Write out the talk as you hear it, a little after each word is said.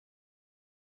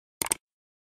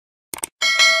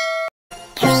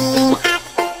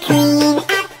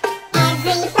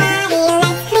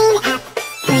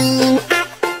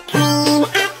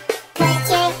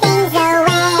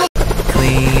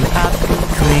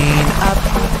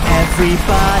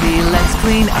Everybody, let's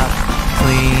clean up.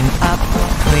 Clean up,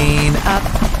 clean up.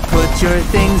 Put your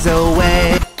things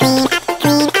away. Clean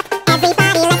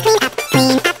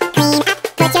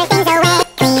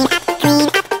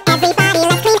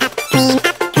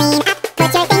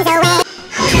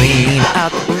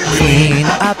up, clean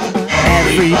up.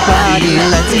 Everybody,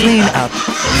 let's clean up.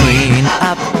 Clean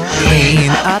up, clean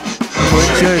up.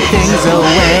 Put your things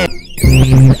away.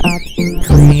 Clean up,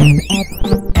 clean up.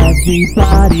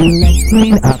 Everybody, let's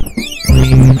clean up.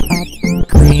 Clean up,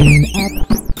 clean up.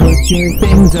 Put your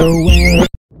things away.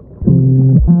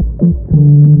 Clean up,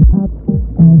 clean up.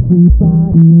 Everybody,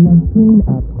 let's clean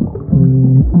up. Clean up,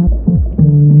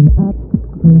 clean up.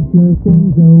 Put your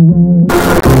things away.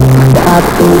 Clean up,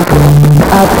 clean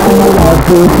up.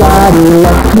 Everybody,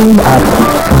 let's clean up.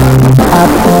 Clean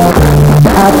up, clean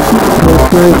up.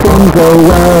 Put your things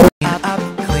away.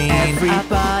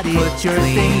 Everybody, put your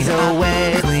things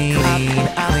away. Clean up,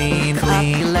 clean up.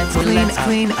 Let's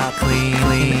clean up,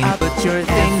 clean up. Put your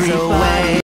things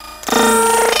away.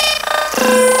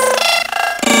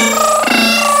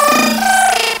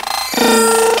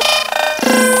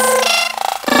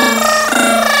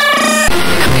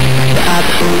 Clean up,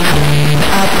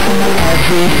 clean up.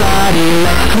 Everybody,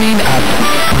 let's clean up.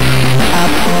 Clean up,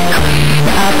 clean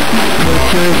up. Put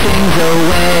your things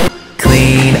away.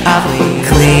 Clean up,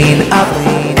 clean up.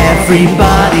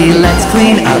 Everybody, let's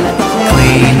clean up.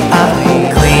 Clean up,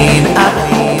 clean up.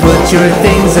 Put your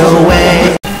things away.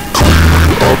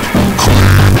 Clean up,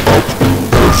 clean up.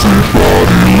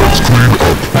 Everybody, let's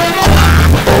clean up.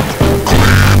 Clean up,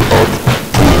 clean up.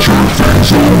 Put your things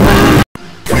away.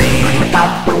 Clean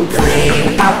up,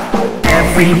 clean up.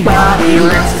 Everybody,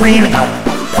 let's clean up.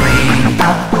 Clean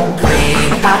up,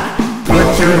 clean up.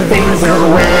 Put your things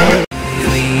away.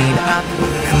 Clean up,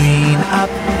 clean up.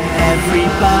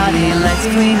 Everybody, let's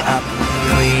clean up.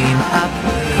 Clean up,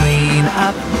 clean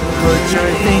up. Put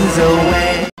your things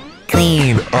away.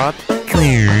 Clean up,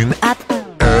 clean up.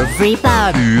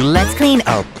 Everybody, let's clean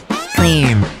up.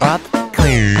 Clean up,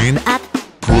 clean up.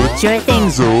 Put your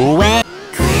things away.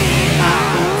 Clean up,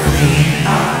 clean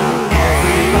up.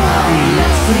 Everybody,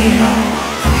 let's clean up.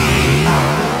 Clean up,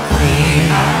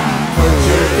 clean up. Put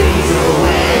your things away.